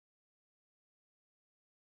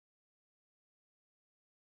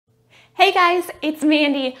Hey guys, it's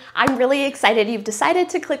Mandy. I'm really excited you've decided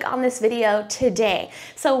to click on this video today.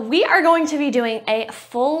 So we are going to be doing a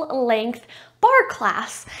full-length barre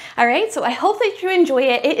class. All right, so I hope that you enjoy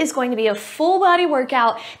it. It is going to be a full body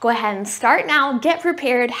workout. Go ahead and start now, get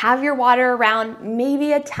prepared, have your water around,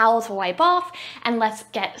 maybe a towel to wipe off, and let's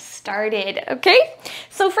get started, okay?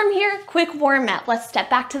 So from here, quick warm up. Let's step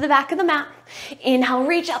back to the back of the mat. Inhale,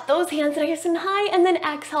 reach out those hands nice and high, and then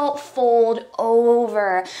exhale, fold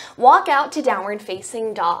over. Walk out to downward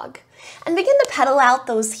facing dog. And begin to pedal out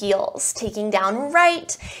those heels, taking down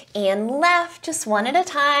right and left, just one at a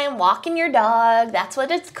time, walking your dog, that's what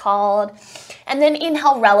it's called. And then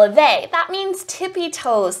inhale, releve. That means tippy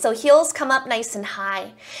toes, so heels come up nice and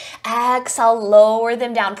high. Exhale, lower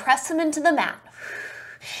them down, press them into the mat.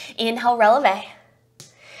 Inhale, releve.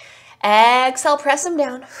 Exhale, press them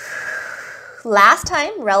down. Last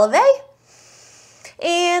time, releve.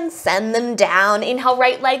 And send them down. Inhale,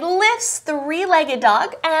 right leg lifts, three-legged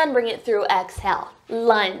dog, and bring it through. Exhale,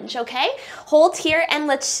 lunge, okay? Hold here and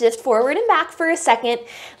let's shift forward and back for a second,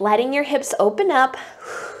 letting your hips open up.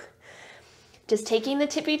 Just taking the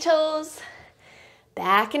tippy toes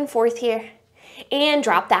back and forth here. And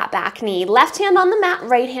drop that back knee. Left hand on the mat,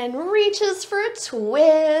 right hand reaches for a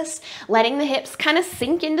twist, letting the hips kind of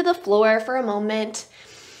sink into the floor for a moment.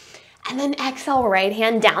 And then exhale, right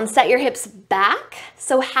hand down. Set your hips back,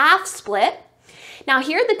 so half split. Now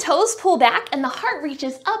here the toes pull back and the heart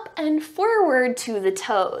reaches up and forward to the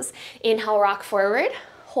toes. Inhale, rock forward,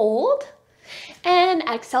 hold, and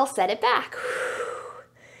exhale, set it back.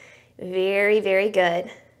 Very, very good.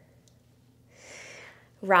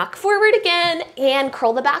 Rock forward again and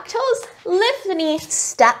curl the back toes. Lift the knee,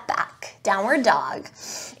 step back, downward dog.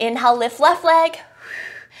 Inhale, lift left leg.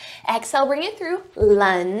 Exhale, bring it through,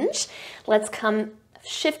 lunge. Let's come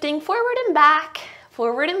shifting forward and back,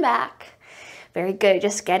 forward and back. Very good,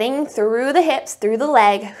 just getting through the hips, through the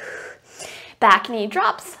leg. Back knee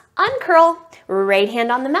drops, uncurl, right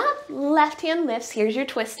hand on the mat, left hand lifts. Here's your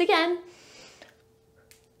twist again.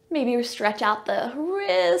 Maybe you stretch out the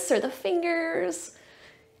wrists or the fingers.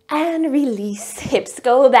 And release, hips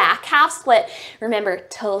go back, half split. Remember,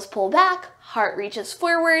 toes pull back, heart reaches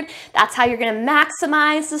forward. That's how you're gonna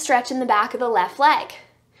maximize the stretch in the back of the left leg.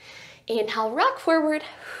 Inhale, rock forward.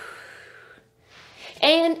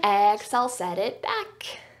 And exhale, set it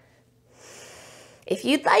back. If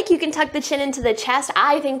you'd like, you can tuck the chin into the chest.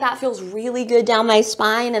 I think that feels really good down my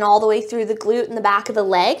spine and all the way through the glute and the back of the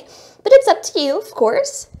leg, but it's up to you, of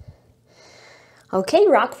course. Okay,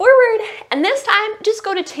 rock forward. And this time, just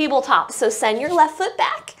go to tabletop. So send your left foot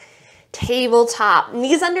back, tabletop.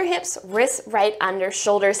 Knees under hips, wrists right under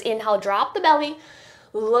shoulders. Inhale, drop the belly,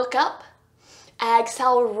 look up,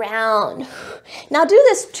 exhale, round. Now do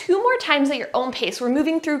this 2 more times at your own pace. We're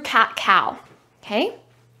moving through cat-cow, okay?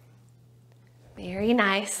 Very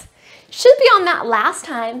nice. Should be on that last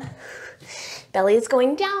time. Belly is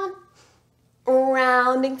going down,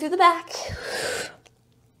 rounding through the back.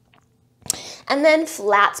 And then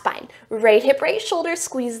flat spine. Right hip, right shoulder,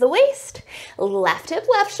 squeeze the waist. Left hip,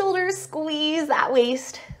 left shoulder, squeeze that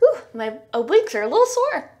waist. Whew, my obliques are a little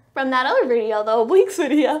sore from that other video, the obliques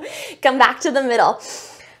video. Come back to the middle.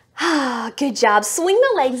 Good job. Swing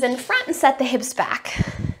the legs in front and set the hips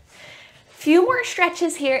back. Few more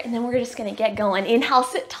stretches here, and then we're just gonna get going. Inhale,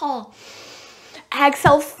 sit tall.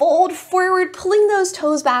 Exhale, fold forward, pulling those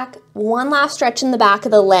toes back. One last stretch in the back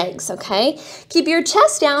of the legs, okay? Keep your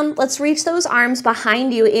chest down. Let's reach those arms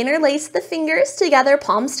behind you. Interlace the fingers together,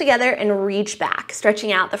 palms together, and reach back,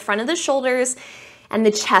 stretching out the front of the shoulders and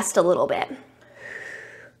the chest a little bit.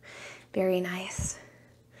 Very nice.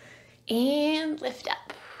 And lift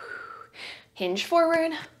up. Hinge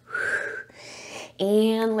forward.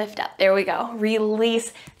 And lift up. There we go.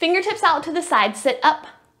 Release. Fingertips out to the side. Sit up.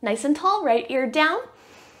 Nice and tall, right ear down,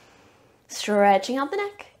 stretching out the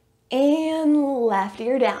neck, and left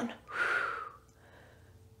ear down.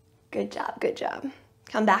 Good job, good job.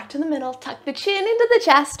 Come back to the middle, tuck the chin into the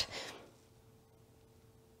chest,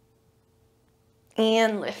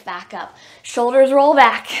 and lift back up. Shoulders roll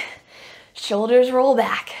back, shoulders roll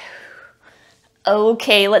back.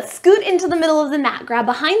 Okay, let's scoot into the middle of the mat. Grab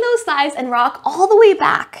behind those thighs and rock all the way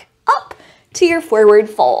back, up to your forward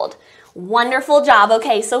fold. Wonderful job.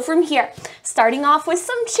 Okay, so from here, starting off with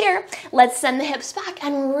some chair, let's send the hips back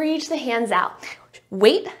and reach the hands out.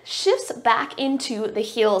 Weight shifts back into the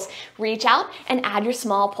heels. Reach out and add your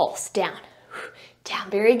small pulse. Down,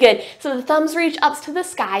 down, very good. So the thumbs reach up to the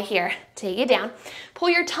sky here. Take it down. Pull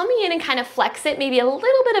your tummy in and kind of flex it, maybe a little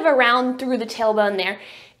bit of a round through the tailbone there.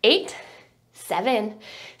 8, 7,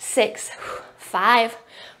 6, 5,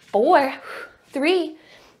 4, 3,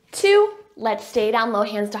 2, Let's stay down low,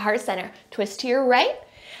 hands to heart center. Twist to your right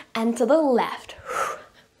and to the left.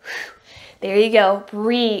 There you go.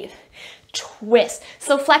 Breathe. Twist.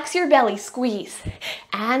 So flex your belly, squeeze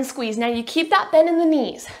and squeeze. Now you keep that bend in the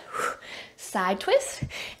knees. Side twist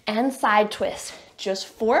and side twist. Just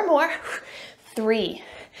 4 more. 3,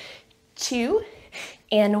 2,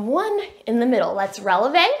 and 1 in the middle. Let's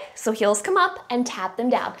releve. So heels come up and tap them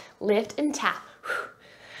down. Lift and tap.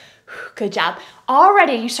 Good job.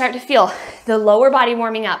 Already you start to feel the lower body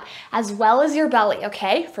warming up as well as your belly,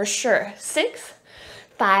 okay? For sure. 6,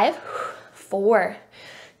 5, 4,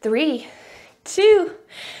 3, 2.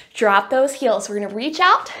 Drop those heels. We're gonna reach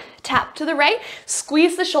out, tap to the right,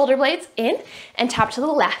 squeeze the shoulder blades in, and tap to the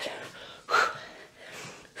left.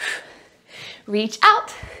 Reach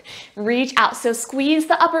out, reach out. So squeeze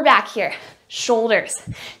the upper back here. Shoulders,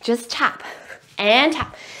 just tap and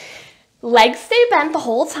tap. Legs stay bent the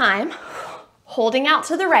whole time. Holding out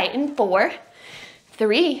to the right in 4,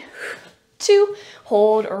 3, 2,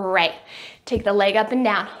 hold right. Take the leg up and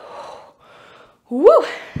down. Woo!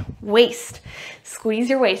 Waist. Squeeze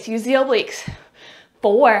your waist. Use the obliques.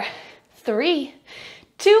 4, 3,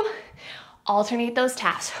 2. Alternate those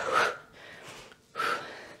taps.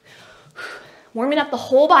 Warming up the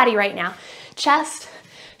whole body right now. Chest,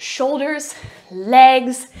 shoulders,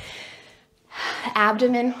 legs,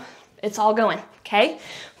 abdomen. It's all going, okay?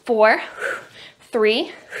 4,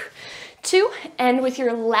 3, 2. And with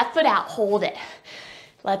your left foot out, hold it.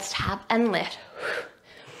 Let's tap and lift.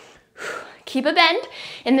 Keep a bend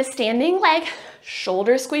in the standing leg.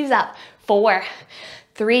 Shoulders squeeze up. 4,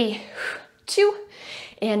 3, 2,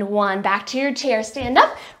 and 1. Back to your chair. Stand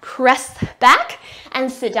up, press back,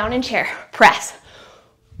 and sit down in chair. Press.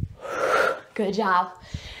 Good job.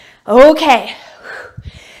 Okay.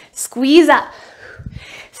 Squeeze up.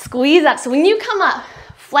 Squeeze up. So when you come up,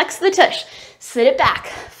 flex the tush. Sit it back.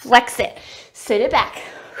 Flex it. Sit it back.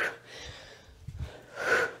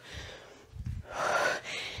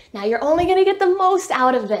 Now you're only going to get the most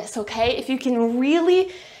out of this, okay? If you can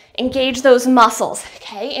really engage those muscles,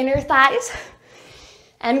 okay? Inner thighs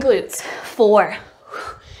and glutes. 4,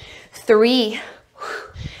 3,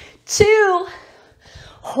 2.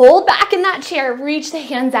 Hold back in that chair. Reach the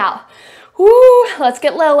hands out. Woo, let's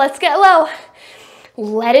get low. Let's get low.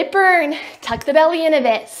 Let it burn. Tuck the belly in a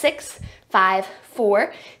bit. 6, 5,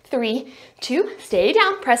 4, 3, 2. Stay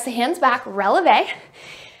down. Press the hands back. Releve.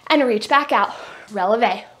 And reach back out.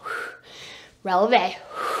 Releve. Releve.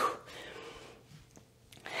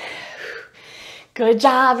 Good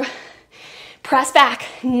job. Press back.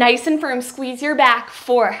 Nice and firm. Squeeze your back.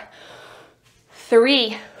 4,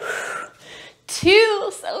 3,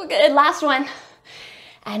 2. So good. Last one.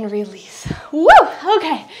 And release. Woo!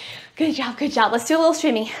 Okay. Good job. Good job. Let's do a little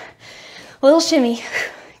shimmy. A little shimmy.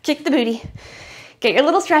 Kick the booty. Get your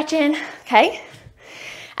little stretch in. Okay?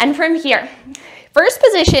 And from here, first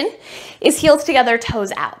position is heels together,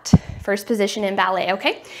 toes out. First position in ballet,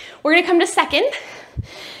 okay? We're gonna come to second,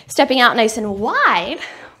 stepping out nice and wide,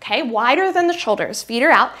 okay? Wider than the shoulders, feet are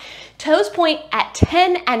out. Toes point at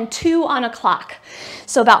 10 and 2 on a clock.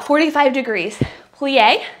 So about 45 degrees.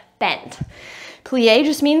 Plie, bend. Plie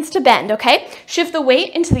just means to bend, okay? Shift the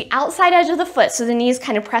weight into the outside edge of the foot so the knees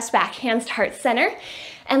kind of press back, hands to heart center,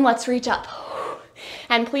 and let's reach up.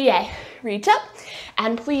 And plie, reach up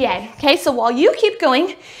and plie. Okay, so while you keep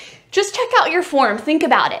going, just check out your form. Think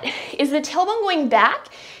about it. Is the tailbone going back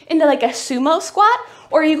into like a sumo squat,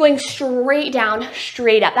 or are you going straight down,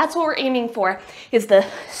 straight up? That's what we're aiming for, is the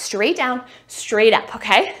straight down, straight up,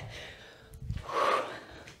 okay?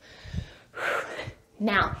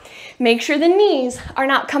 Now, make sure the knees are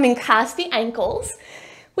not coming past the ankles.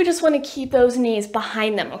 We just want to keep those knees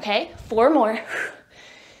behind them, okay? 4 more.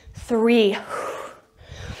 3,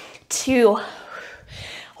 2,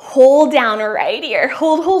 hold down right here.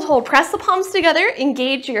 Hold, hold, hold. Press the palms together.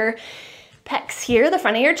 Engage your pecs here, the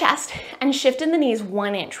front of your chest, and shift in the knees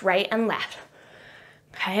 1 inch, right and left.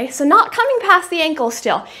 Okay, so not coming past the ankle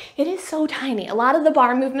still. It is so tiny. A lot of the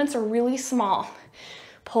bar movements are really small.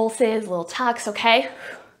 Pulses, little tucks, okay?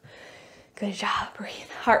 Good job. Breathe.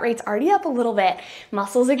 Heart rate's already up a little bit.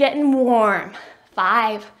 Muscles are getting warm.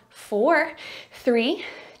 5, 4, 3,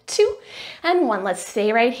 2, and 1. Let's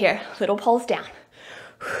stay right here. Little pulse down.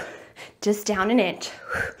 Just down an inch.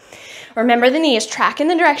 Remember the knees track in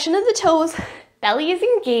the direction of the toes. Belly is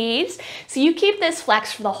engaged. So you keep this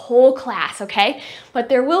flex for the whole class, okay? But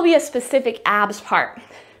there will be a specific abs part.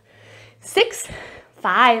 6,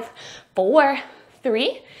 5, 4,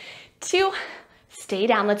 3, 2, stay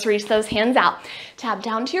down. Let's reach those hands out. Tap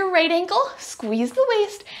down to your right ankle, squeeze the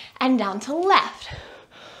waist, and down to left.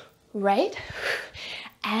 Right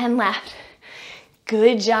and left.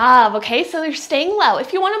 Good job. Okay, so you're staying low.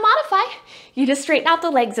 If you want to modify, you just straighten out the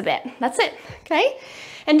legs a bit. That's it, okay?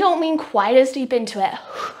 And don't lean quite as deep into it.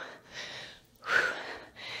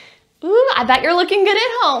 Ooh, I bet you're looking good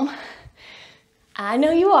at home. I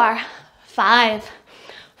know you are. 5,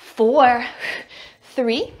 4,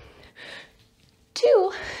 3,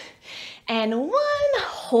 2, and 1.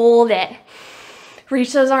 Hold it.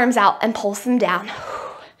 Reach those arms out and pulse them down.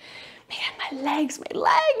 Man, my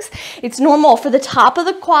legs. It's normal for the top of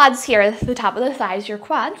the quads here, the top of the thighs, your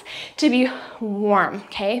quads, to be warm,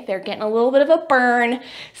 okay? They're getting a little bit of a burn.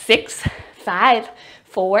 6, 5,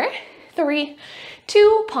 4, 3,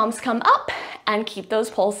 2, palms come up and keep those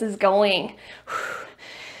pulses going.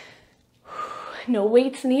 No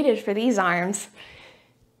weights needed for these arms.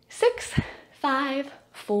 6, 5,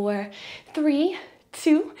 4, 3,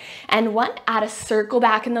 2, and 1. Add a circle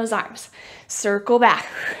back in those arms. Circle back.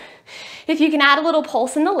 If you can add a little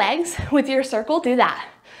pulse in the legs with your circle, do that.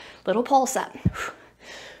 Little pulse up.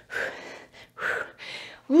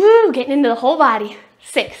 Woo, getting into the whole body.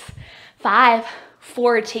 6, 5,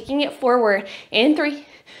 4, taking it forward in 3,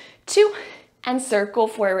 2, and circle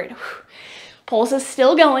forward. Pulse is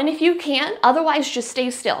still going if you can, otherwise just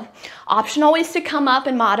stay still. Option always to come up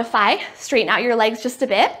and modify. Straighten out your legs just a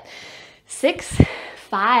bit. 6,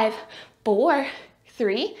 5, 4,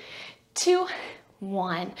 3, 2,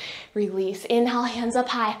 1. Release. Inhale, hands up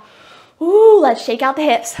high. Ooh, let's shake out the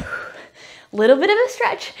hips. Little bit of a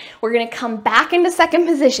stretch. We're gonna come back into second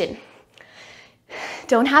position.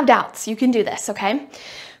 Don't have doubts. You can do this, okay?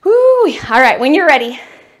 Woo. All right, when you're ready,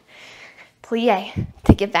 plie.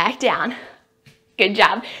 Take it back down. Good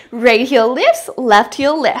job. Right heel lifts, left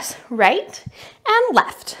heel lifts. Right and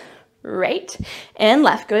left. Right and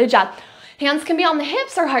left. Good job. Hands can be on the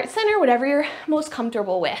hips or heart center, whatever you're most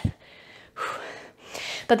comfortable with.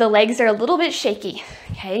 But the legs are a little bit shaky,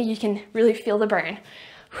 okay? You can really feel the burn.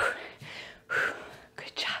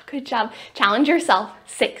 Good job, good job. Challenge yourself.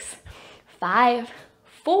 6, 5,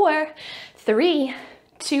 4, 3,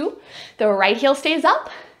 2. The right heel stays up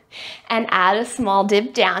and add a small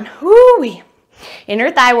dip down. Woo-wee. Inner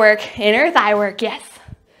thigh work, yes.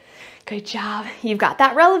 Good job. You've got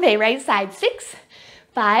that releve, right side. 6,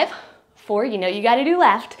 5, 4, you know you gotta do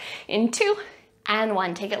left. In 2, and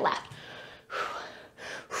 1, take it left.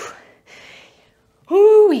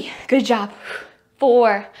 Ooh, good job.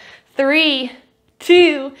 4, 3,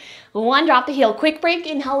 2, 1, drop the heel. Quick break,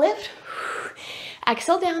 inhale, lift.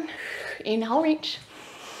 Exhale down, inhale, reach.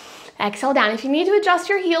 Exhale down. If you need to adjust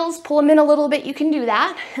your heels, pull them in a little bit, you can do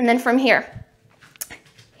that. And then from here,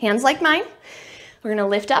 hands like mine, we're gonna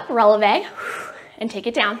lift up, releve, and take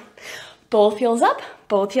it down. Both heels up,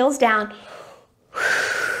 both heels down.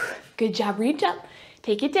 Good job, reach up,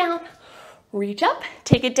 take it down. Reach up,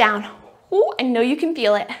 take it down. Ooh, I know you can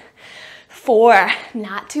feel it. 4,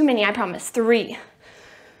 not too many, I promise. 3,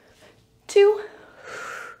 2,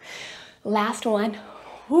 last one.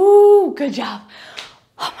 Ooh, good job.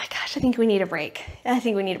 Oh my gosh, I think we need a break.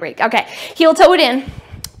 Okay, heel toe it in.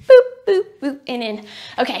 Boop, boop, boop, and in.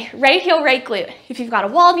 Okay, right heel, right glute. If you've got a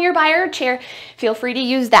wall nearby or a chair, feel free to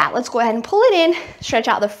use that. Let's go ahead and pull it in. Stretch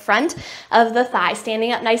out the front of the thigh,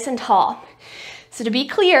 standing up nice and tall. So to be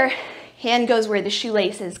clear, hand goes where the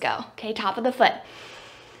shoelaces go, okay, top of the foot.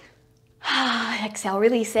 Exhale,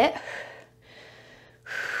 release it.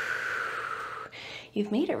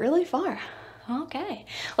 You've made it really far. Okay,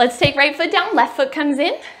 let's take right foot down, left foot comes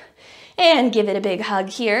in, and give it a big hug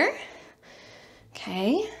here.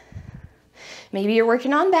 Okay, maybe you're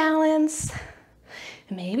working on balance,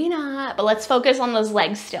 maybe not, but let's focus on those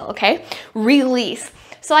legs still, okay? Release.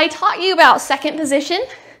 So I taught you about second position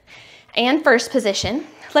and first position.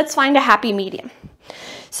 Let's find a happy medium.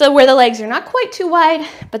 So where the legs are not quite too wide,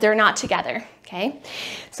 but they're not together, okay?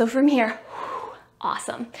 So from here,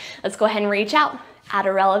 awesome. Let's go ahead and reach out, add a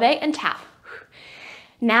releve and tap.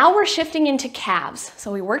 Now we're shifting into calves. So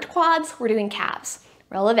we worked quads, we're doing calves.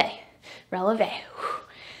 Releve, releve.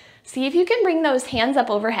 See if you can bring those hands up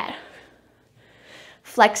overhead.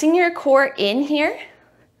 Flexing your core in here.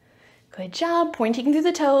 Good job, pointing through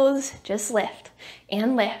the toes. Just lift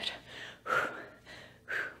and lift.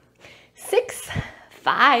 6,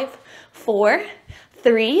 5, 4,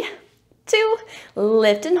 3, 2,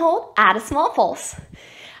 lift and hold, add a small pulse.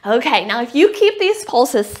 Okay, now if you keep these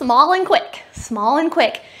pulses small and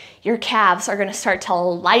quick, your calves are gonna start to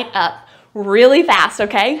light up really fast,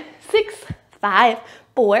 okay? 6, 5,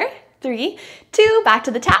 4, 3, 2, back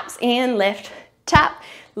to the taps and lift, tap,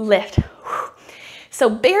 lift. So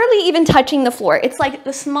barely even touching the floor. It's like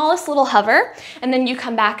the smallest little hover, and then you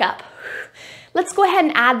come back up. Let's go ahead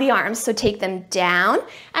and add the arms. So take them down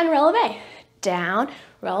and releve, down,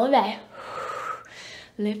 releve.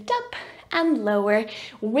 lift up and lower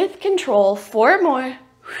with control. 4 more.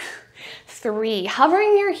 3,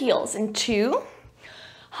 hovering your heels, and 2,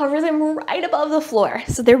 hover them right above the floor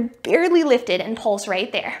so they're barely lifted, and pulse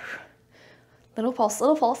right there. Little pulse,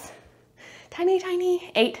 little pulse. Tiny,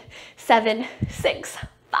 tiny. 8, 7, 6, 5.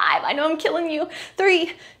 I know I'm killing you.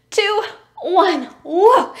 3, 2, 1.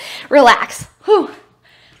 Whoa. Relax. Whew.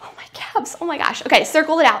 Oh, my calves. Oh my gosh. Okay,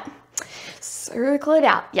 circle it out. Circle it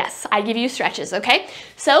out. Yes, I give you stretches, okay?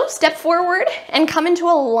 So step forward and come into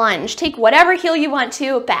a lunge. Take whatever heel you want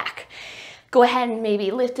to back. Go ahead and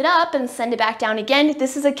maybe lift it up and send it back down again.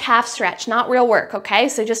 This is a calf stretch, not real work, okay?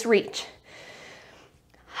 So just reach.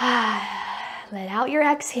 Let out your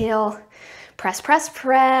exhale. Press, press,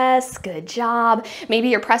 press. Good job. Maybe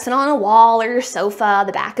you're pressing on a wall or your sofa,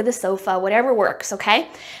 the back of the sofa, whatever works, okay?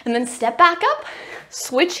 And then step back up,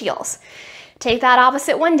 switch heels. Take that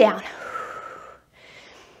opposite one down.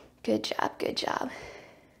 Good job, good job.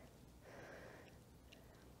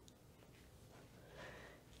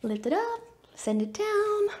 Lift it up, send it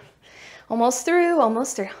down. Almost through,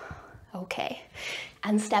 almost through. Okay,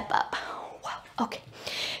 and step up. Wow. Okay,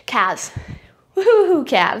 calves. Woohoo,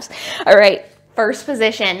 calves. All right, first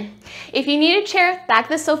position. If you need a chair, back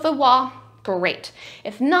the sofa wall, great.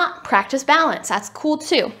 If not, practice balance. That's cool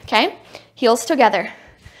too, okay? Heels together,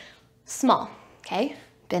 small, okay?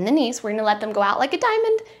 Bend the knees. We're gonna let them go out like a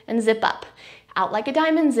diamond and zip up. Out like a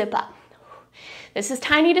diamond, zip up. This is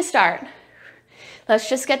tiny to start. Let's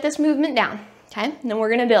just get this movement down, okay? And then we're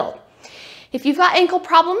gonna build. If you've got ankle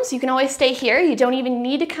problems, you can always stay here. You don't even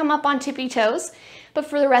need to come up on tippy toes. But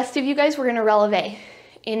for the rest of you guys, we're gonna releve.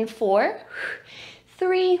 In 4,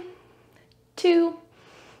 3, 2,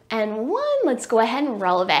 and 1. Let's go ahead and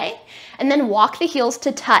releve. And then walk the heels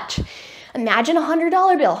to touch. Imagine a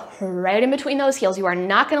 $100 bill right in between those heels. You are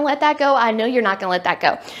not gonna let that go. I know you're not gonna let that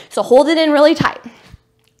go. So hold it in really tight.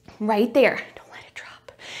 Right there. Don't let it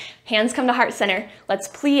drop. Hands come to heart center. Let's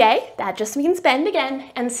plie. That just means bend again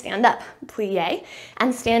and stand up. Plie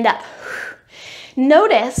and stand up.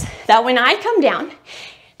 Notice that when I come down,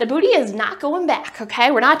 the booty is not going back, okay?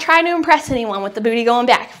 We're not trying to impress anyone with the booty going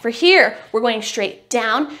back. For here, we're going straight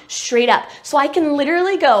down, straight up. So I can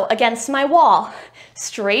literally go against my wall,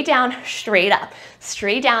 straight down, straight up,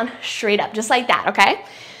 straight down, straight up, just like that, okay?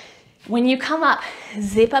 When you come up,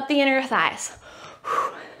 zip up the inner thighs.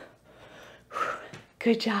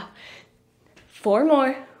 Good job. 4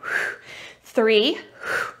 more. 3,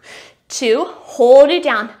 2, hold it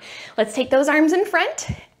down. Let's take those arms in front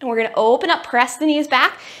and we're gonna open up, press the knees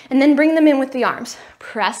back, and then bring them in with the arms.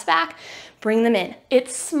 Press back, bring them in.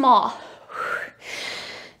 It's small.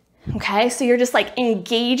 Okay, so you're just like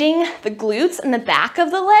engaging the glutes and the back of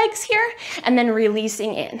the legs here and then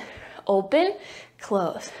releasing in. Open,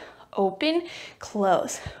 close, open,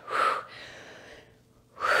 close.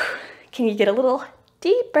 Can you get a little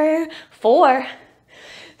deeper? 4,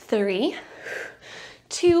 3,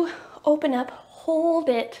 2, open up, hold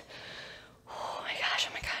it. Oh my gosh,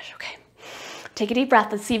 okay. Take a deep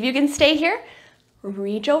breath. Let's see if you can stay here.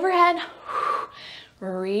 Reach overhead,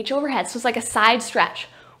 reach overhead. So it's like a side stretch.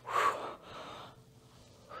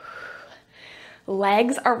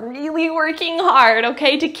 Legs are really working hard,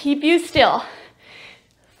 okay, to keep you still.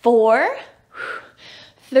 4,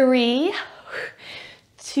 3,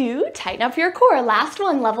 2, tighten up your core. Last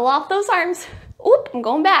one, level off those arms. Oop, I'm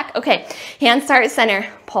going back. Okay, hands start at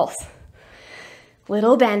center, pulse.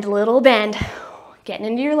 Little bend, getting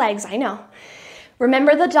into your legs, I know.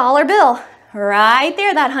 Remember the dollar bill, right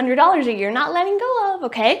there, that $100 that you're not letting go of,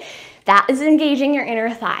 okay? That is engaging your inner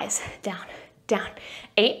thighs. Down, down.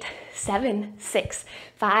 8, 7, 6,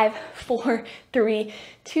 5, 4, 3,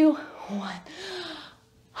 2, 1.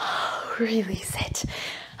 Release it.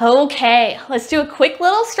 Okay, let's do a quick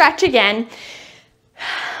little stretch again.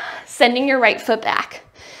 Sending your right foot back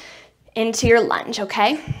into your lunge,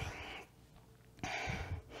 okay?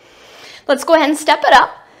 Let's go ahead and step it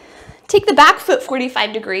up. Take the back foot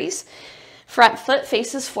 45 degrees. Front foot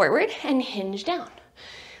faces forward and hinge down.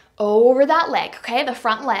 Over that leg, okay, the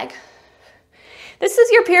front leg. This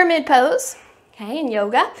is your pyramid pose, okay, in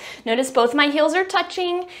yoga. Notice both my heels are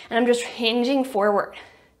touching and I'm just hinging forward.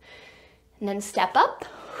 And then step up,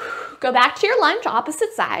 go back to your lunge,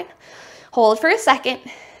 opposite side. Hold for a second.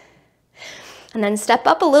 And then step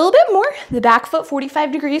up a little bit more. The back foot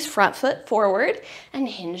 45 degrees, front foot forward, and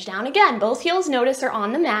hinge down again. Both heels, notice, are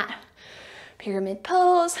on the mat. Pyramid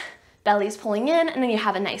pose, belly's pulling in, and then you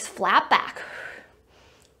have a nice flat back.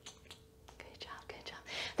 Good job, good job.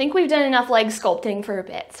 I think we've done enough leg sculpting for a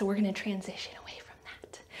bit, so we're gonna transition away from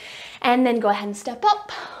that. And then go ahead and step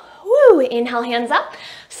up. Woo, inhale, hands up.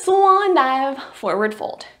 Swan dive, forward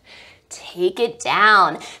fold. take it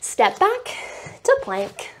down. Step back to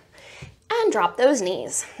plank and drop those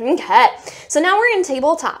knees. Okay, so now we're in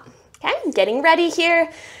tabletop. Okay, getting ready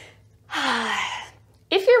here.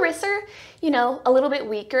 If your wrists are, a little bit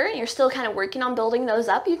weaker and you're still kind of working on building those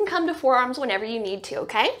up, you can come to forearms whenever you need to,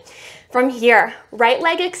 okay? From here, right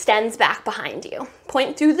leg extends back behind you.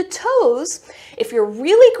 Point through the toes. If you're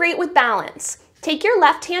really great with balance, take your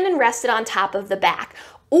left hand and rest it on top of the back,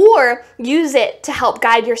 or use it to help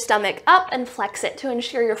guide your stomach up and flex it to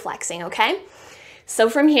ensure you're flexing, okay? So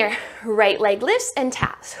from here, right leg lifts and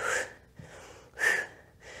taps.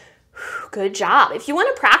 Good job. If you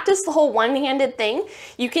want to practice the whole one-handed thing,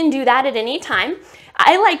 you can do that at any time.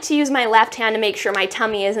 I like to use my left hand to make sure my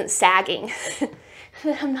tummy isn't sagging.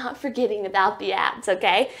 I'm not forgetting about the abs,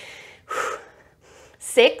 okay?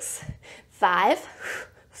 6, 5,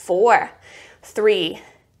 4, 3,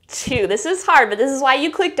 2. This is hard, but this is why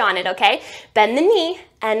you clicked on it, okay? Bend the knee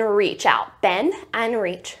and reach out. Bend and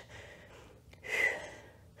reach.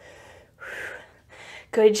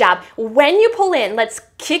 Good job. When you pull in, let's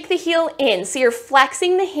kick the heel in. So you're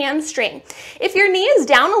flexing the hamstring. If your knee is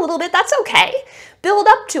down a little bit, that's okay. Build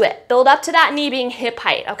up to it. Build up to that knee being hip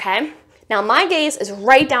height, okay? Now my gaze is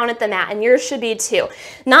right down at the mat, and yours should be too.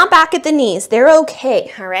 Not back at the knees. They're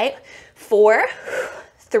okay, all right? 4,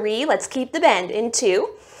 3, let's keep the bend in 2,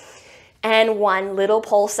 and 1, little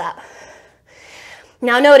pulse up.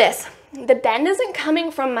 Now notice, the bend isn't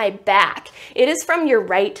coming from my back. It is from your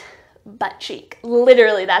right butt cheek.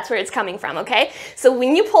 Literally, that's where it's coming from, okay? So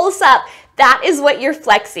when you pulse up, that is what you're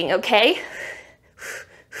flexing, okay?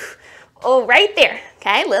 Oh, right there,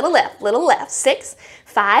 okay? Little lift, 6,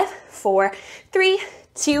 5, 4, 3,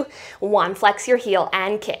 2, 1. Flex your heel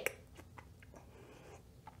and kick.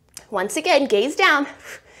 Once again, gaze down.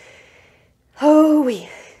 Oh,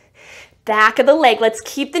 back of the leg. Let's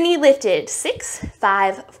keep the knee lifted. 6,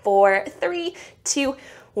 5, 4, 3, 2,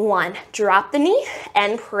 1. Drop the knee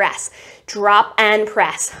and press. Drop and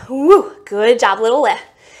press. Woo, good job, little lift.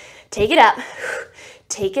 Take it up.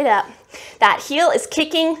 Take it up. That heel is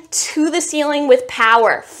kicking to the ceiling with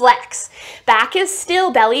power. Flex. Back is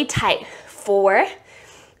still, belly tight. 4,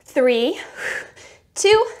 3,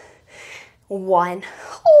 2, 1.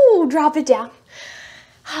 Oh, drop it down.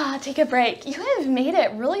 Take a break. You have made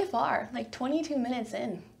it really far, like 22 minutes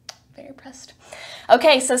in. Very impressed.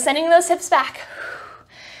 Okay, so sending those hips back.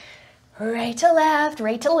 Right to left,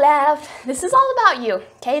 right to left. This is all about you,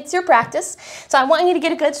 okay? It's your practice. So I want you to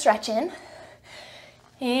get a good stretch in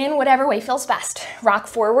whatever way feels best. Rock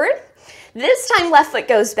forward. This time left foot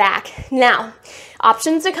goes back. Now,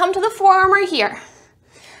 options to come to the forearm are here.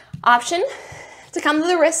 Option to come to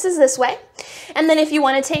the wrist is this way. And then if you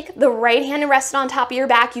want to take the right hand and rest it on top of your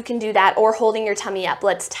back, you can do that, or holding your tummy up.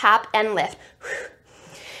 Let's tap and lift.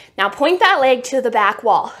 Now point that leg to the back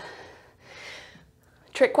wall.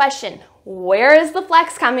 Trick question, where is the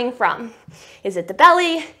flex coming from? Is it the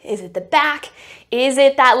belly? Is it the back? Is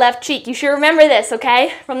it that left cheek? You should remember this,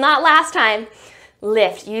 okay? From that last time.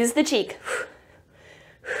 Lift, use the cheek.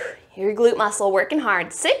 Your glute muscle working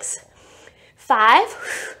hard. 6,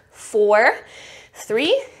 5, 4,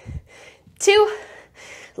 3, 2,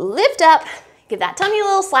 lift up. Give that tummy a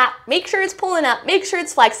little slap. Make sure it's pulling up. Make sure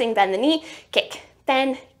it's flexing. Bend the knee, kick,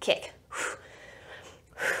 bend, kick.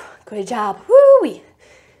 Good job. Woo-wee.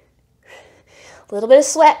 A little bit of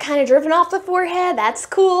sweat kind of dripping off the forehead. That's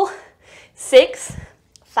cool. 6,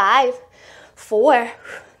 5, 4,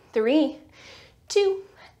 3, 2,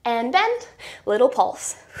 and bend. Little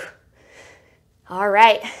pulse. All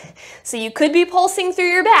right. So you could be pulsing through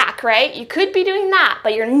your back, right? You could be doing that,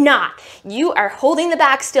 but you're not. You are holding the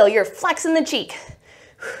back still. You're flexing the cheek.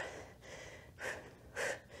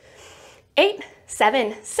 8,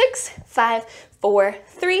 7, 6, 5, 4,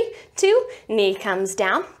 3, 2. Knee comes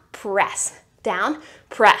down. Press. Down,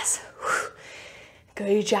 press.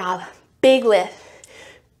 Good job. Big lift,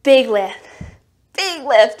 big lift, big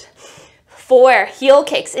lift. 4, heel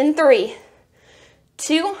kicks in 3,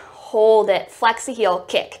 2, hold it. Flex the heel,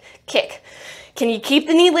 kick, kick. Can you keep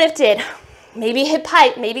the knee lifted? Maybe hip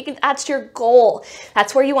height, maybe that's your goal.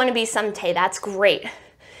 That's where you want to be someday. That's great.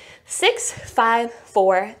 6, 5,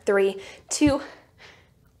 4, 3, 2,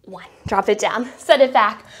 1. Drop it down, set it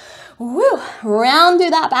back. Woo, round through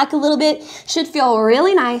that back a little bit. Should feel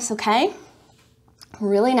really nice, okay?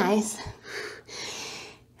 Really nice.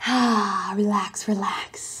 Relax,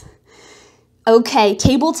 relax. Okay,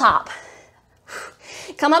 tabletop.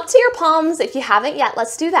 Come up to your palms if you haven't yet.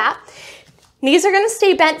 Let's do that. Knees are gonna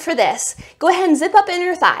stay bent for this. Go ahead and zip up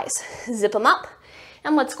inner thighs. Zip them up.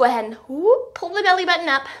 And let's go ahead and whoop, pull the belly button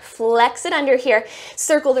up. Flex it under here.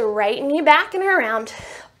 Circle the right knee back and around.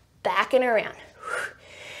 Back and around.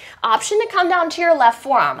 Option to come down to your left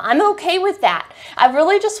forearm. I'm okay with that. I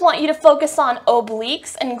really just want you to focus on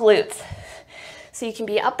obliques and glutes. So you can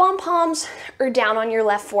be up on palms or down on your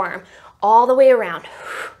left forearm, all the way around.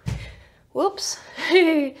 Whoops.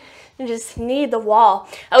 You just need the wall.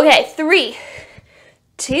 Okay, 3,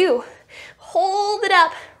 2, hold it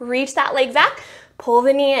up. Reach that leg back, pull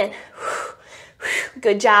the knee in.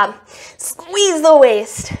 Good job. Squeeze the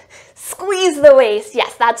waist. Squeeze the waist.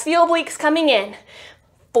 Yes, that's the obliques coming in.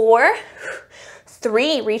 4,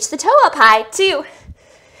 3, reach the toe up high. 2,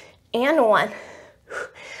 and 1.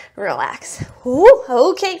 Relax. Ooh,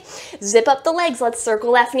 okay, zip up the legs. Let's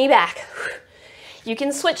circle left knee back. You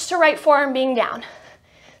can switch to right forearm being down.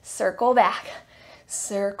 Circle back.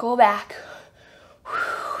 Circle back.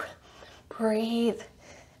 Breathe.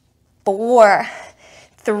 4,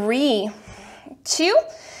 3, 2,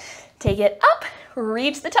 take it up,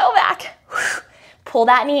 reach the toe back, pull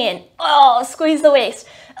that knee in, oh, squeeze the waist,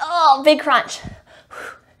 oh, big crunch.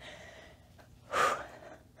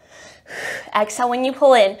 Exhale when you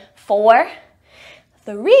pull in, 4,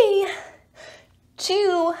 3,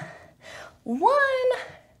 2, 1,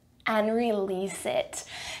 and release it.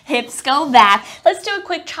 Hips go back. Let's do a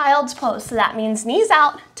quick child's pose. So that means knees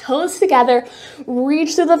out, toes together,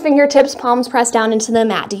 reach through the fingertips, palms pressed down into the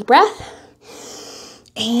mat. Deep breath.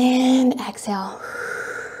 And exhale.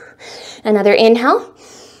 Another inhale.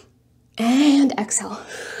 And exhale.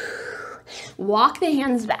 Walk the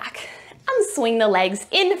hands back and swing the legs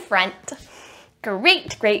in front.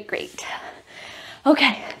 Great, great, great.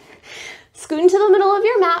 Okay. Scoot into the middle of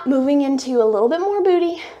your mat, moving into a little bit more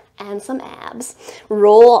booty and some abs.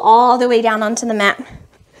 Roll all the way down onto the mat.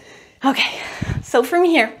 Okay, so from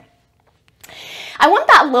here, I want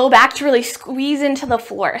that low back to really squeeze into the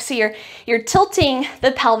floor. So you're tilting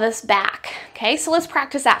the pelvis back. Okay, so let's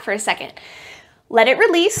practice that for a second. Let it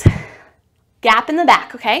release, gap in the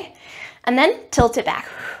back, okay? And then tilt it back.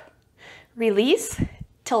 Release,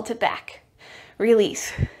 tilt it back.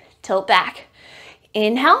 Release, tilt back.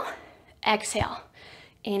 Inhale, exhale.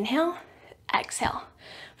 Inhale, exhale.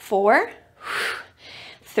 4,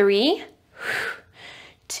 3,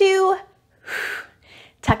 2,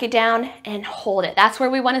 tuck it down and hold it. That's where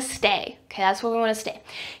we want to stay. Okay, that's where we want to stay.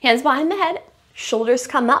 Hands behind the head, shoulders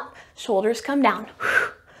come up, shoulders come down.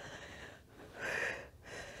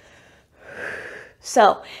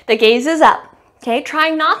 So the gaze is up. Okay,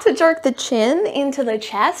 trying not to jerk the chin into the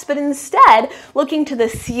chest, but instead looking to the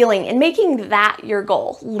ceiling and making that your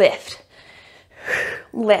goal. Lift.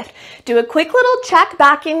 Lift. Do a quick little check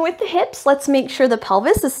back in with the hips. Let's make sure the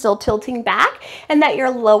pelvis is still tilting back and that your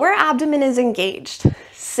lower abdomen is engaged.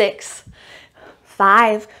 6,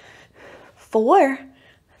 5, 4,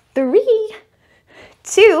 3,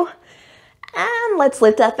 2, and let's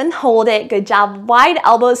lift up and hold it. Good job. Wide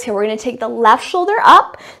elbows here. We're going to take the left shoulder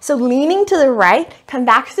up. So leaning to the right, come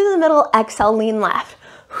back to the middle, exhale, lean left.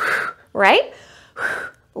 Right,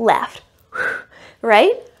 left,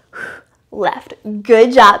 right, left.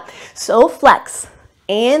 Good job. So flex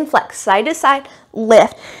and flex, side to side,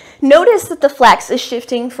 lift. Notice that the flex is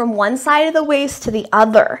shifting from one side of the waist to the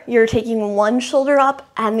other. You're taking one shoulder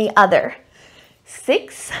up and the other.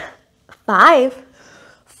 6, 5,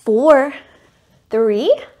 4,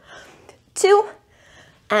 3, 2,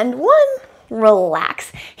 and 1.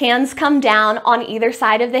 Relax. Hands come down on either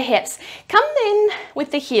side of the hips. Come in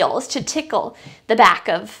with the heels to tickle the back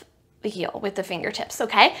of the heel with the fingertips,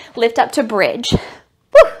 okay? Lift up to bridge.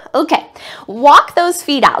 Woo, okay, walk those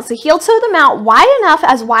feet out. So heel toe them out wide enough,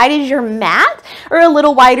 as wide as your mat or a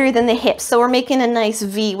little wider than the hips. So we're making a nice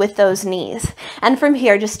V with those knees. And from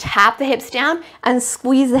here, just tap the hips down and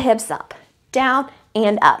squeeze the hips up, down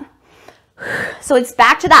and up. So it's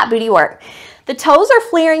back to that booty work. The toes are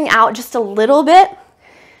flaring out just a little bit,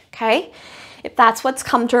 okay? If that's what's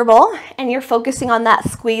comfortable and you're focusing on that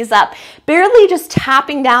squeeze up, barely just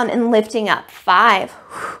tapping down and lifting up. 5,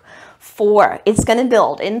 4, it's gonna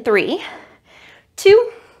build in 3,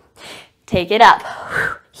 2, take it up,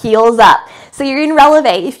 heels up. So you're in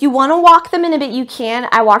releve. If you wanna walk them in a bit, you can.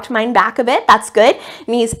 I walked mine back a bit, that's good.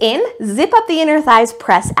 Knees in, zip up the inner thighs,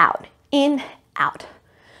 press out, in, out.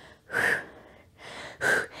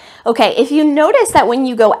 Okay, if you notice that when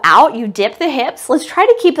you go out, you dip the hips, let's try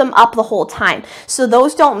to keep them up the whole time so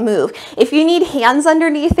those don't move. If you need hands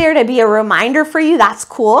underneath there to be a reminder for you, that's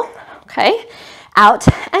cool. Okay, out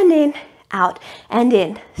and in, out and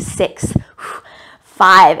in. 6,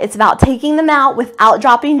 5. It's about taking them out without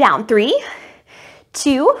dropping down. 3,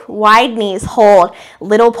 2, wide knees, hold.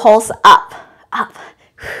 Little pulse up, up.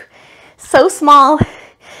 So small.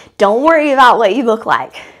 Don't worry about what you look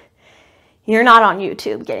like. You're not on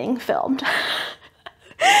YouTube getting filmed.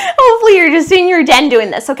 Hopefully you're just in your den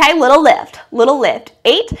doing this, okay? Little lift, little lift.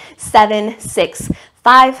 8, 7, 6,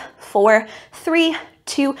 5, 4, 3,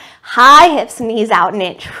 2, high hips, knees out, and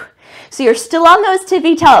inch. So you're still on those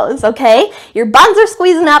tippy toes, okay? Your buns are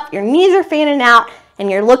squeezing up, your knees are fanning out,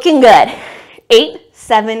 and you're looking good. 8,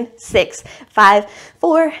 7, 6, 5,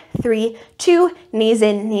 4, 3, 2, knees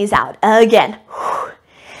in, knees out. Again.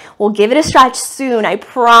 We'll give it a stretch soon, I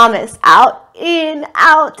promise. Out, in,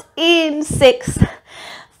 6,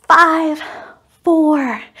 5,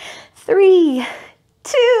 4, 3,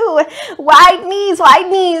 2, wide knees,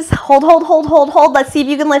 wide knees. Hold, hold, hold, hold, hold. Let's see if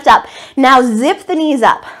you can lift up. Now zip the knees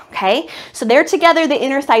up, okay? So they're together, the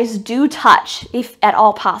inner thighs do touch if at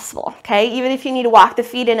all possible, okay? Even if you need to walk the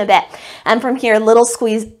feet in a bit. And from here, little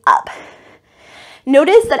squeeze up.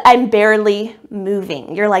 Notice that I'm barely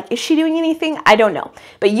moving. You're like, is she doing anything? I don't know.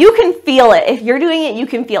 But you can feel it. If you're doing it, you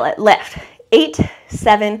can feel it. Lift. 8,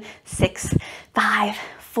 7, 6, 5,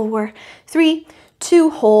 4, 3, 2,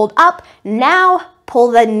 hold up. Now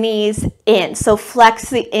pull the knees in. So flex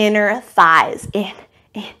the inner thighs. In,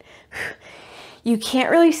 in. You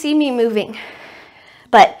can't really see me moving,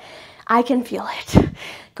 but I can feel it.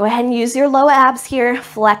 Go ahead and use your low abs here.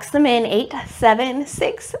 Flex them in. 8, 7,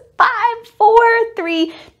 6, 5, 4,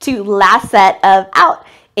 3, 2. Last set of out,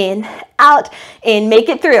 in, make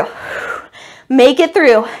it through. Make it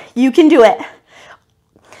through. You can do it.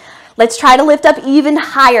 Let's try to lift up even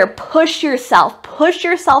higher. Push yourself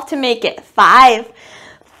to make it. 5,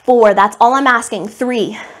 4, that's all I'm asking.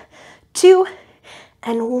 3, 2,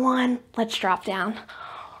 and 1. Let's drop down.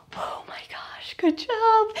 Oh my gosh, good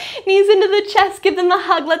job. Knees into the chest, give them a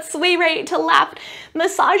hug. Let's sway right to left,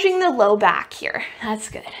 massaging the low back here. That's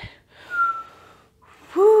good.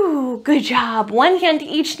 Woo, good job. One hand to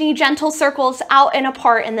each knee, gentle circles out and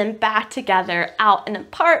apart, and then back together, out and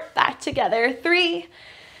apart, back together. 3,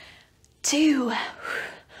 2,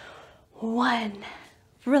 1.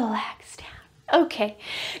 Relax down. Okay,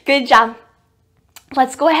 good job.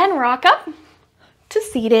 Let's go ahead and rock up to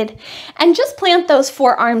seated and just plant those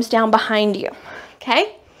forearms down behind you,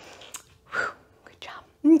 okay? Good job.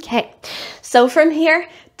 Okay, so from here,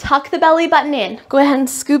 tuck the belly button in. Go ahead and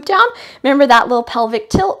scoop down. Remember that little pelvic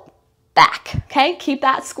tilt back, okay? Keep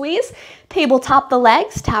that squeeze. Tabletop the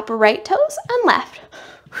legs, tap right toes and left.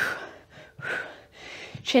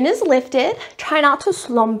 Chin is lifted. Try not to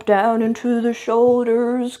slump down into the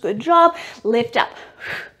shoulders. Good job. Lift up.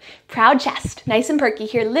 Proud chest. Nice and perky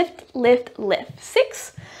here. Lift, lift, lift.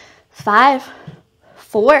 6, 5,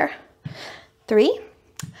 4, 3,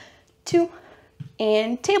 2,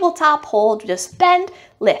 and tabletop hold. Just bend,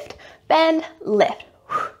 lift, lift.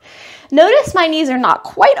 Notice my knees are not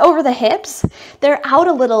quite over the hips. They're out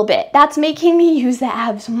a little bit. That's making me use the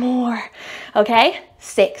abs more. Okay?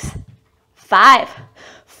 6, 5,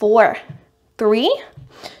 4, 3,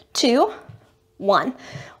 2, 1.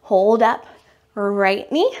 Hold up. Right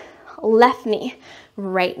knee, left knee,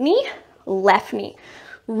 right knee, left knee.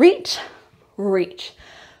 Reach, reach.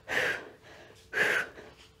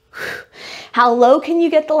 How low can you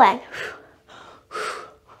get the leg?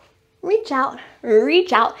 Reach out,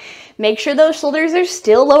 reach out. Make sure those shoulders are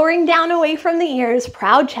still lowering down away from the ears.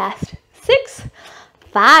 Proud chest. 6,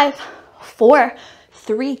 5, 4,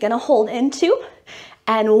 3. Gonna hold in 2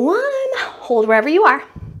 and 1. Hold wherever you are.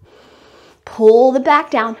 Pull the back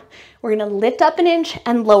down. We're gonna lift up an inch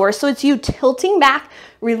and lower. So it's you tilting back,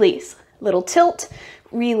 release. Little tilt,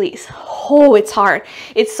 release. Oh, it's hard.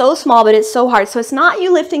 It's so small, but it's so hard. So it's not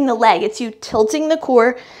you lifting the leg, it's you tilting the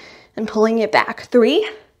core and pulling it back. 3,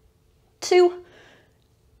 2,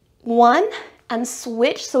 1, and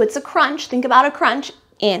switch. So it's a crunch. Think about a crunch.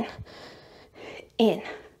 In, in.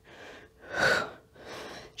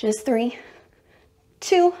 Just 3,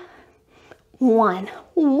 2, 1.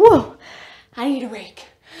 Whoa, I need a break.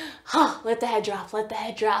 Oh, let the head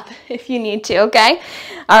drop if you need to, okay?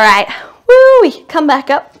 All right, woo, come back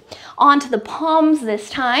up onto the palms this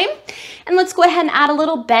time. And let's go ahead and add a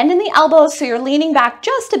little bend in the elbows so you're leaning back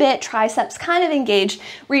just a bit, triceps kind of engaged.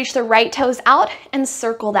 Reach the right toes out and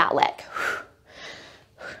circle that leg.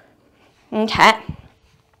 Okay.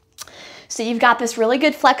 So you've got this really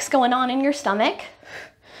good flex going on in your stomach.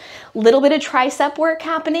 Little bit of tricep work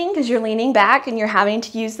happening because you're leaning back and you're having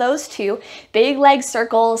to use those too. Big leg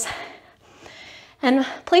circles. And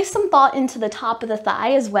place some thought into the top of the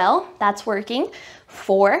thigh as well. That's working.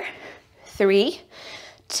 4, 3,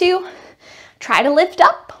 2. Try to lift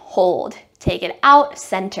up, hold. Take it out,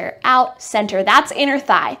 center, out, center. That's inner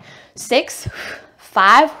thigh. 6,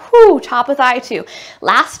 5, whoo, top of thigh 2.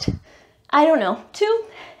 Last, I don't know, 2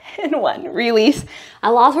 and 1. Release. I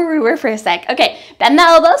lost where we were for a sec. Okay, bend the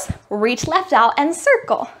elbows, reach left out and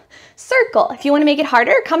circle. circle. If you want to make it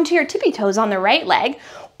harder, come to your tippy toes on the right leg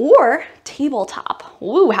or tabletop.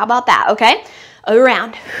 Ooh, how about that? Okay,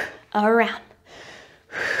 around, around.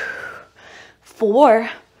 4,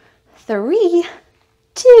 3,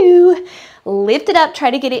 2, lift it up. Try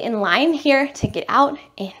to get it in line here. Take it out,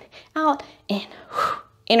 in,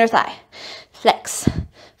 inner thigh. Flex,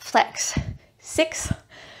 flex. 6,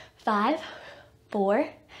 5, 4,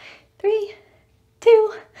 3,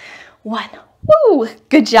 2, 1. Woo,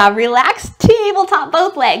 good job. Relax, tabletop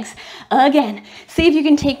both legs. Again, see if you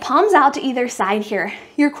can take palms out to either side here.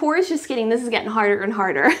 Your core is just this is getting harder and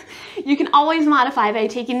harder. You can always modify by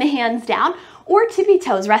taking the hands down or tippy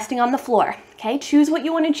toes resting on the floor. Okay, choose what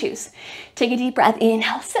you want to choose. Take a deep breath.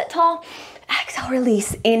 Inhale, sit tall. Exhale,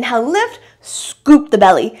 release. Inhale, lift. Scoop the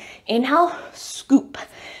belly. Inhale, scoop.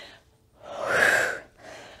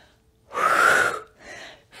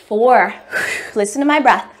 4, listen to my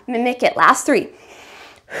breath, mimic it. Last 3,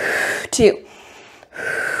 2,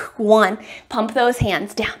 1. Pump those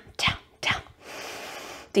hands down, down, down.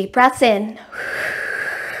 Deep breaths in.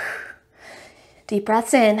 Deep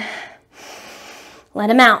breaths in. Let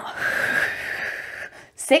them out.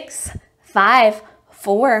 6, 5,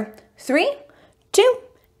 4, 3, 2,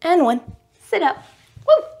 and 1. Sit up.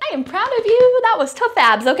 Woo, I am proud of you. That was tough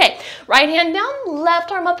abs. Okay, right hand down,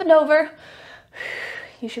 left arm up and over.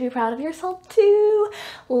 You should be proud of yourself too.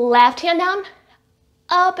 Left hand down,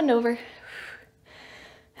 up and over.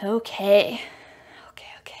 Okay, okay,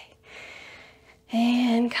 okay.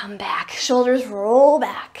 And come back. Shoulders roll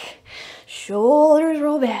back. Shoulders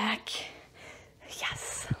roll back.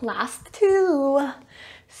 Yes, last 2.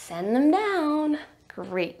 Send them down.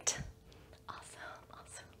 Great. Awesome,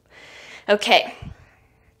 awesome. Okay,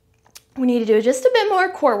 we need to do just a bit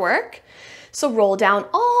more core work. So roll down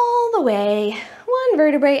all the way, 1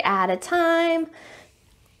 vertebrae at a time.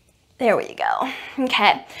 There we go.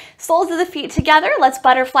 Okay, soles of the feet together. Let's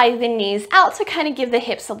butterfly the knees out to kind of give the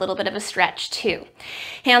hips a little bit of a stretch too.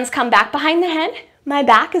 Hands come back behind the head. My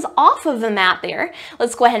back is off of the mat there.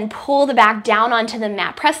 Let's go ahead and pull the back down onto the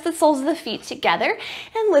mat. Press the soles of the feet together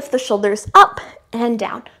and lift the shoulders up and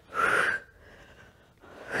down.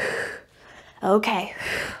 Okay,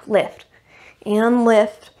 lift and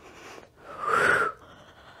lift.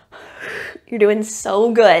 You're doing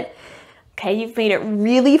so good. Okay, you've made it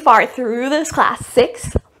really far through this class.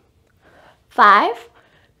 6, 5,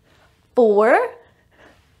 4,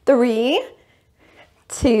 3,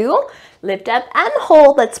 2, lift up and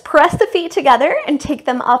hold. Let's press the feet together and take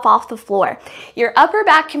them up off the floor. Your upper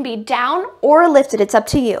back can be down or lifted. It's up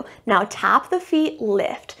to you. Now tap the feet,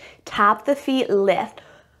 lift. Tap the feet, lift.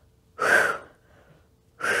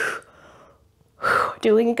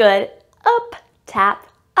 Doing good. Up, tap,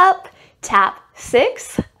 up, tap.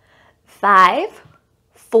 6, 5,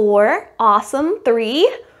 4, awesome.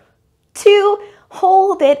 3, 2,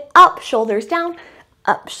 hold it up, shoulders down,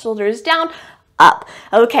 up, shoulders down, up.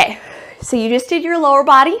 Okay, so you just did your lower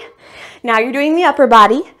body. Now you're doing the upper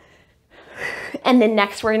body. And then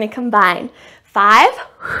next we're gonna combine 5,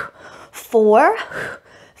 4,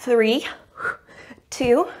 3,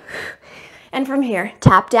 2, and from here,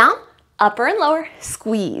 tap down, upper and lower,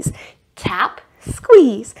 squeeze, tap,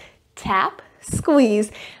 squeeze, tap,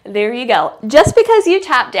 squeeze. There you go. Just because you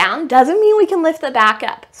tap down doesn't mean we can lift the back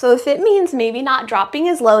up. So if it means maybe not dropping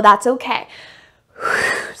as low, that's okay.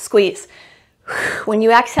 Squeeze. When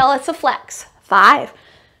you exhale, it's a flex. 5,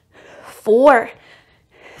 4,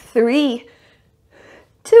 3,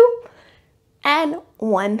 2, and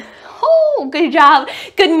 1. Oh, good job.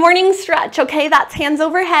 Good morning stretch. Okay, that's hands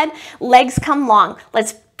overhead, legs come long.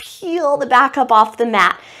 Let's peel the back up off the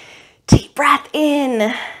mat. Deep breath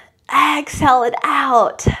in. Exhale it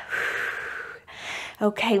out.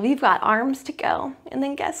 Okay, we've got arms to go. And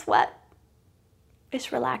then guess what?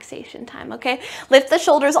 It's relaxation time, okay? Lift the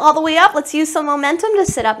shoulders all the way up. Let's use some momentum to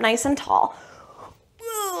sit up nice and tall.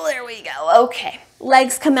 Ooh, there we go. Okay,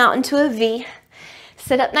 legs come out into a V.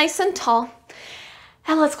 Sit up nice and tall.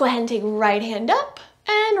 And let's go ahead and take right hand up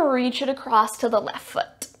and reach it across to the left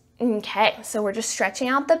foot. Okay, so we're just stretching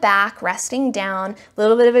out the back, resting down, a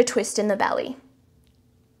little bit of a twist in the belly.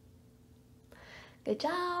 Good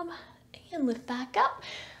job. And lift back up.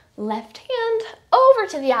 Left hand over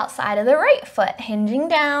to the outside of the right foot, hinging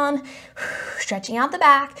down, stretching out the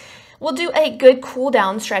back. We'll do a good cool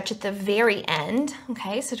down stretch at the very end.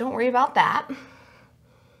 Okay, so don't worry about that.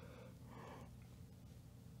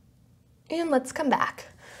 And let's come back.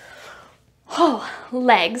 Oh,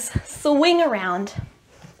 legs, swing around.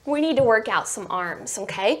 We need to work out some arms,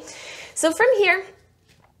 okay? So from here,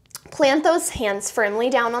 plant those hands firmly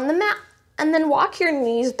down on the mat. And then walk your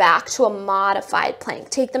knees back to a modified plank.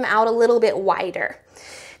 Take them out a little bit wider.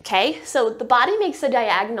 Okay, so the body makes a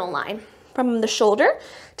diagonal line from the shoulder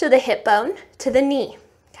to the hip bone to the knee,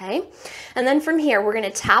 okay? And then from here, we're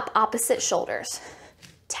gonna tap opposite shoulders.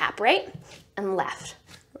 Tap right and left,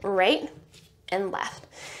 right and left.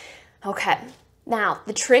 Okay, now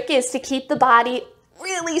the trick is to keep the body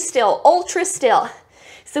really still, ultra still.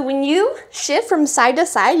 So when you shift from side to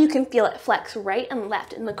side, you can feel it flex right and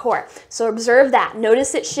left in the core. So observe that.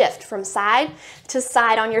 Notice it shift from side to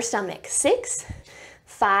side on your stomach. 6,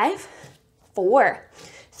 5, 4,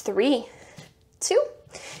 3, 2,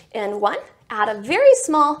 and 1. Add a very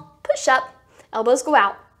small push up. Elbows go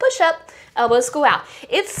out. Push up. Elbows go out.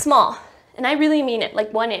 It's small, and I really mean it,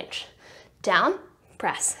 like 1 inch. Down,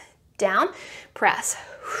 press. Down, press.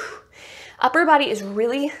 Upper body is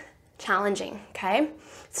really challenging, okay?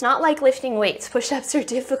 It's not like lifting weights. Push-ups are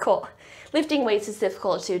difficult. Lifting weights is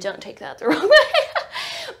difficult too. Don't take that the wrong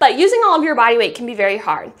way. But using all of your body weight can be very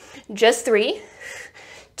hard. Just 3,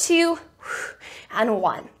 2, and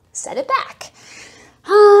 1. Set it back.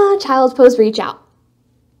 Child's pose, reach out.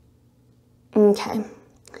 Okay.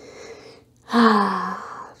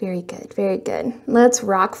 Very good, very good. Let's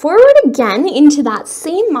rock forward again into that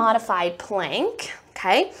same modified plank,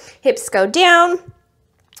 okay? Hips go down.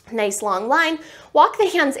 Nice long line. Walk the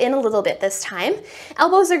hands in a little bit this time.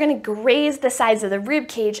 Elbows are going to graze the sides of the rib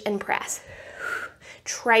cage and press.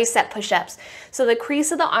 Tricep push-ups. So the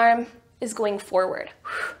crease of the arm is going forward.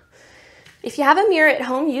 If you have a mirror at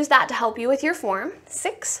home, use that to help you with your form.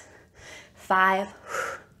 6, 5,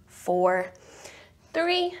 4,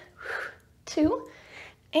 3, 2,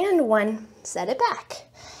 and 1. Set it back.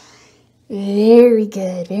 Very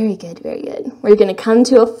good, very good, very good. We're gonna come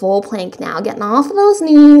to a full plank now, getting off of those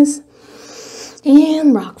knees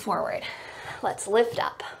and rock forward. Let's lift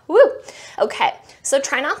up. Woo! Okay, so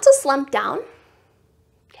try not to slump down,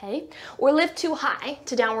 okay? Or lift too high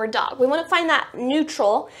to downward dog. We wanna find that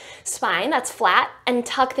neutral spine that's flat and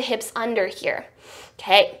tuck the hips under here.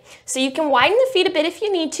 Okay, so you can widen the feet a bit if you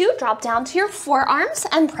need to. Drop down to your forearms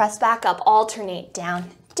and press back up. Alternate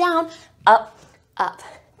down, down, up, up,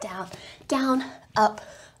 down, down, up,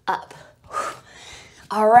 up.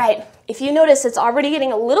 All right, if you notice it's already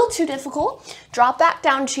getting a little too difficult, drop back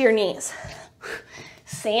down to your knees.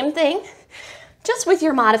 Same thing, just with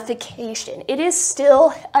your modification. It is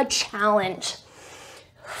still a challenge.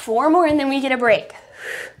 4 more and then we get a break.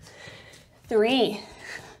 3,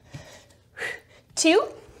 2,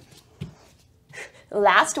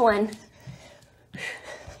 last one.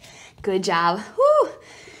 Good job. Woo.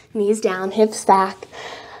 Knees down, hips back.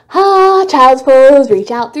 Child's pose,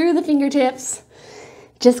 reach out through the fingertips.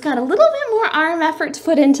 Just got a little bit more arm effort to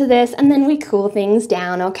put into this, and then we cool things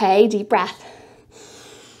down, okay? Deep breath.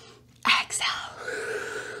 Exhale.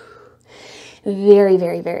 Very,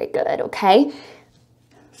 very, very good, okay?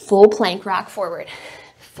 Full plank, rock forward.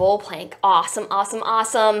 Full plank, awesome, awesome,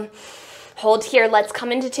 awesome. Hold here, let's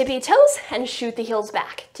come into tippy toes and shoot the heels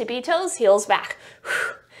back. Tippy toes, heels back.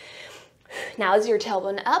 Now is your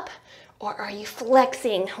tailbone up? Or are you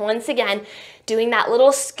flexing? Once again, doing that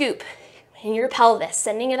little scoop in your pelvis,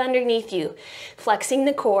 sending it underneath you, flexing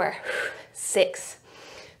the core. 6,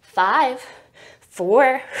 5,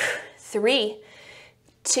 4, 3,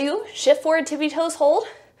 2, shift forward, tippy toes, hold.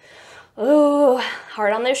 Oh,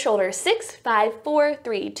 hard on those shoulders. 6, 5, 4,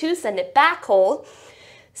 3, 2, send it back, hold.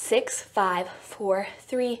 6, 5, 4,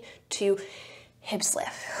 3, 2, hips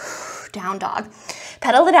lift. Down dog.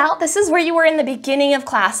 Pedal it out. This is where you were in the beginning of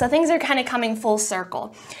class, so things are kind of coming full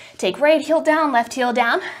circle. Take right heel down, left heel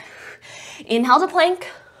down. Inhale to plank,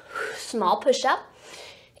 small push up,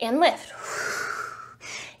 and lift.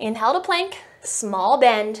 Inhale to plank, small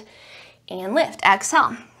bend, and lift.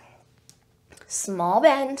 Exhale. Small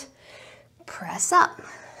bend, press up.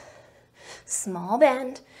 Small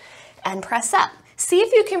bend, and press up. See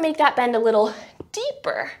if you can make that bend a little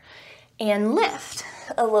deeper, and lift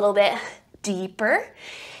a little bit deeper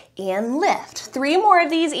and lift. 3 more of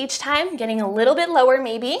these each time, getting a little bit lower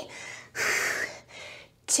maybe.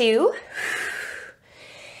 2.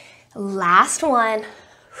 Last one.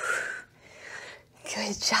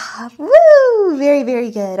 Good job. Woo! Very,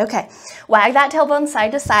 very good. Okay, wag that tailbone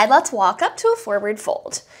side to side. Let's walk up to a forward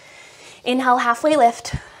fold. Inhale, halfway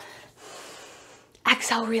lift.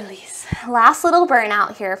 Exhale, release. Last little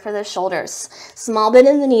burnout here for the shoulders. Small bend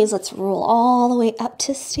in the knees. Let's roll all the way up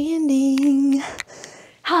to standing.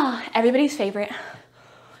 Everybody's favorite.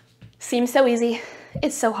 Seems so easy.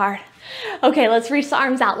 It's so hard. Okay, let's reach the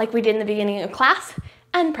arms out like we did in the beginning of class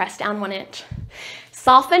and press down 1 inch.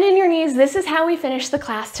 Soft bend in your knees. This is how we finish the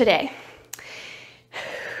class today.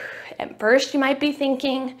 At first, you might be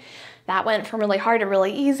thinking, that went from really hard to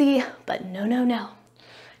really easy, but no, no, no.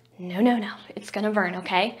 No, no, no. It's gonna burn,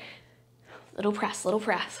 okay? Little press, little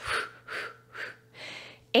press.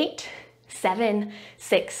 8, 7,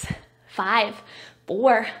 6, 5,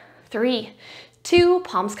 4, 3, 2,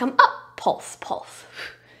 palms come up, pulse, pulse.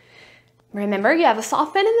 Remember, you have a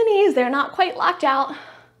soft bend in the knees. They're not quite locked out.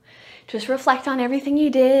 Just reflect on everything you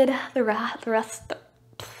did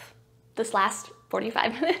this last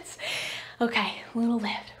 45 minutes. Okay, little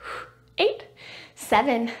lift. 8,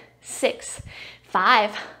 7, 6,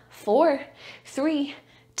 5, 4, 3,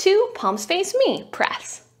 2, palms face me.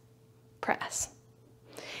 Press, press.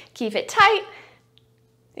 Keep it tight.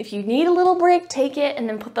 If you need a little break, take it and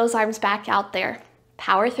then put those arms back out there.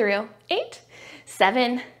 Power through. 8,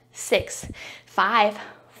 7, 6, 5,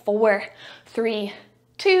 4, 3,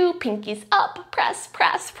 2, pinkies up, press,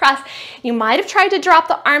 press, press. You might have tried to drop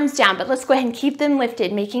the arms down, but let's go ahead and keep them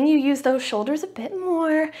lifted, making you use those shoulders a bit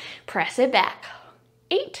more. Press it back.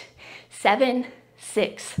 8, 7,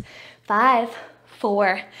 6, 5,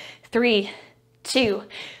 4, 3, 2,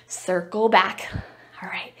 circle back. All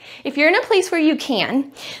right, if you're in a place where you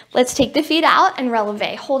can, let's take the feet out and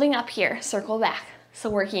releve, holding up here, circle back. So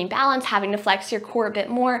working balance, having to flex your core a bit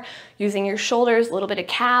more, using your shoulders, a little bit of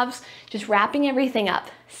calves, just wrapping everything up.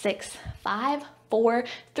 6, 5, 4,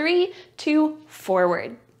 3, 2,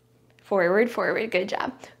 forward. Forward, forward, good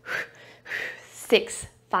job. 6,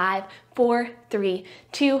 5, 4, 3,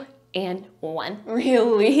 2, and 1.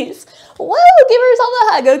 Release. Whoa, give yourself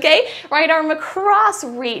a hug, okay? Right arm across,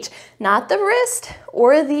 reach. Not the wrist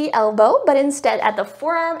or the elbow, but instead at the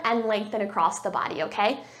forearm and lengthen across the body,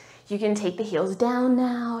 okay? You can take the heels down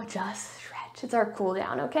now, just stretch. It's our cool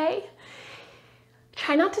down, okay?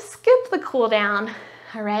 Try not to skip the cool down,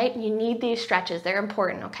 all right? You need these stretches, they're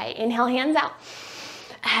important, okay? Inhale, hands out.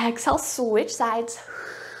 Exhale, switch sides.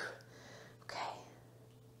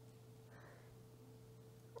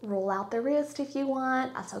 Roll out the wrist if you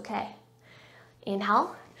want, that's okay.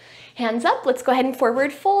 Inhale, hands up, let's go ahead and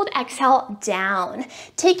forward fold, exhale, down.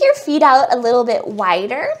 Take your feet out a little bit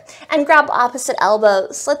wider and grab opposite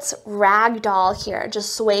elbows. Let's ragdoll here,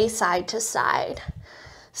 just sway side to side.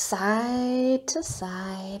 Side to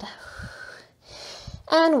side.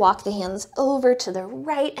 And walk the hands over to the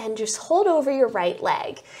right and just hold over your right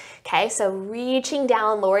leg. Okay, so reaching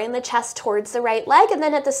down, lowering the chest towards the right leg, and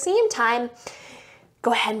then at the same time,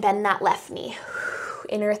 go ahead and bend that left knee.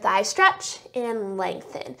 Inner thigh stretch and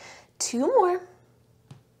lengthen. 2 more.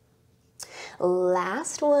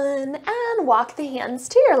 Last one, and walk the hands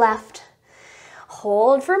to your left.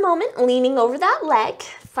 Hold for a moment, leaning over that leg,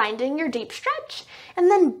 finding your deep stretch, and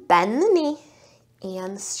then bend the knee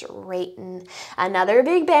and straighten. Another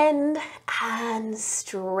big bend and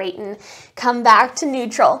straighten. Come back to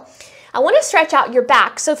neutral. I want to stretch out your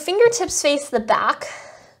back, so fingertips face the back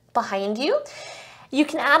behind you. You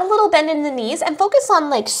can add a little bend in the knees and focus on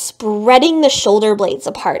like spreading the shoulder blades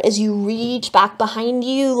apart as you reach back behind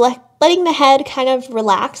you, letting the head kind of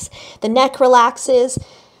relax, the neck relaxes,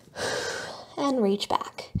 and reach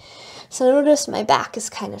back. So notice my back is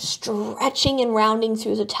kind of stretching and rounding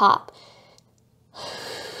through the top.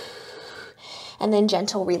 And then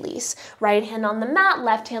gentle release. Right hand on the mat,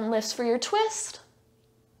 left hand lifts for your twist.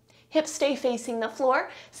 Hips stay facing the floor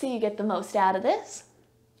so you get the most out of this.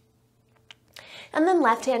 And then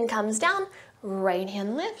left hand comes down, right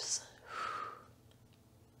hand lifts.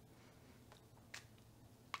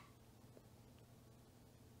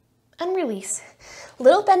 And release.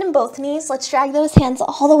 Little bend in both knees. Let's drag those hands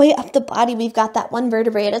all the way up the body. We've got that one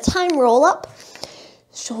vertebrae at a time. Roll up,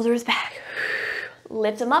 shoulders back.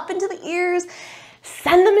 Lift them up into the ears.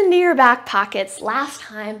 Send them into your back pockets. Last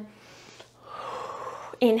time.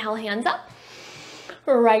 Inhale, hands up.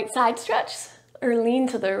 Right side stretch or lean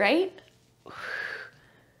to the right.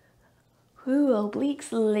 Ooh,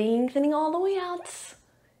 obliques lengthening all the way out.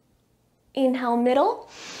 Inhale, middle.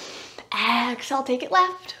 Exhale, take it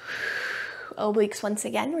left. Obliques once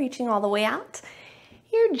again, reaching all the way out.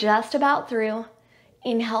 You're just about through.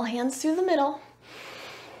 Inhale, hands through the middle.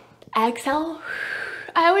 Exhale.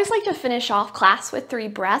 I always like to finish off class with 3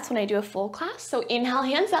 breaths when I do a full class. So inhale,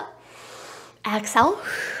 hands up. Exhale.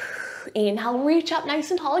 Inhale, reach up nice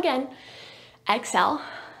and tall again. Exhale.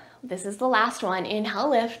 This is the last one. Inhale,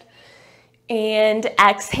 lift. And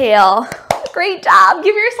exhale. Great job.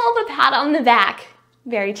 Give yourself a pat on the back.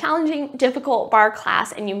 very challenging, difficult bar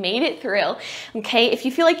class and you made it through, okay? If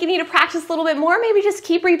you feel like you need to practice a little bit more, maybe just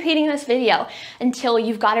keep repeating this video until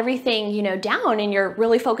you've got everything, you know, down and you're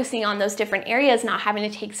really focusing on those different areas, not having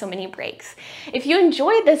to take so many breaks. If you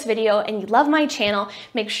enjoyed this video and you love my channel,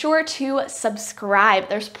 make sure to subscribe.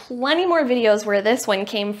 There's plenty more videos where this one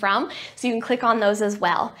came from, so you can click on those as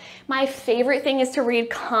well. My favorite thing is to read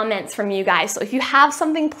comments from you guys. So if you have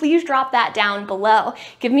something, please drop that down below.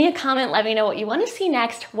 Give me a comment, let me know what you want to see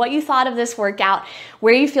next, what you thought of this workout,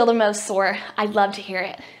 where you feel the most sore. I'd love to hear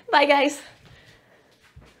it. Bye guys.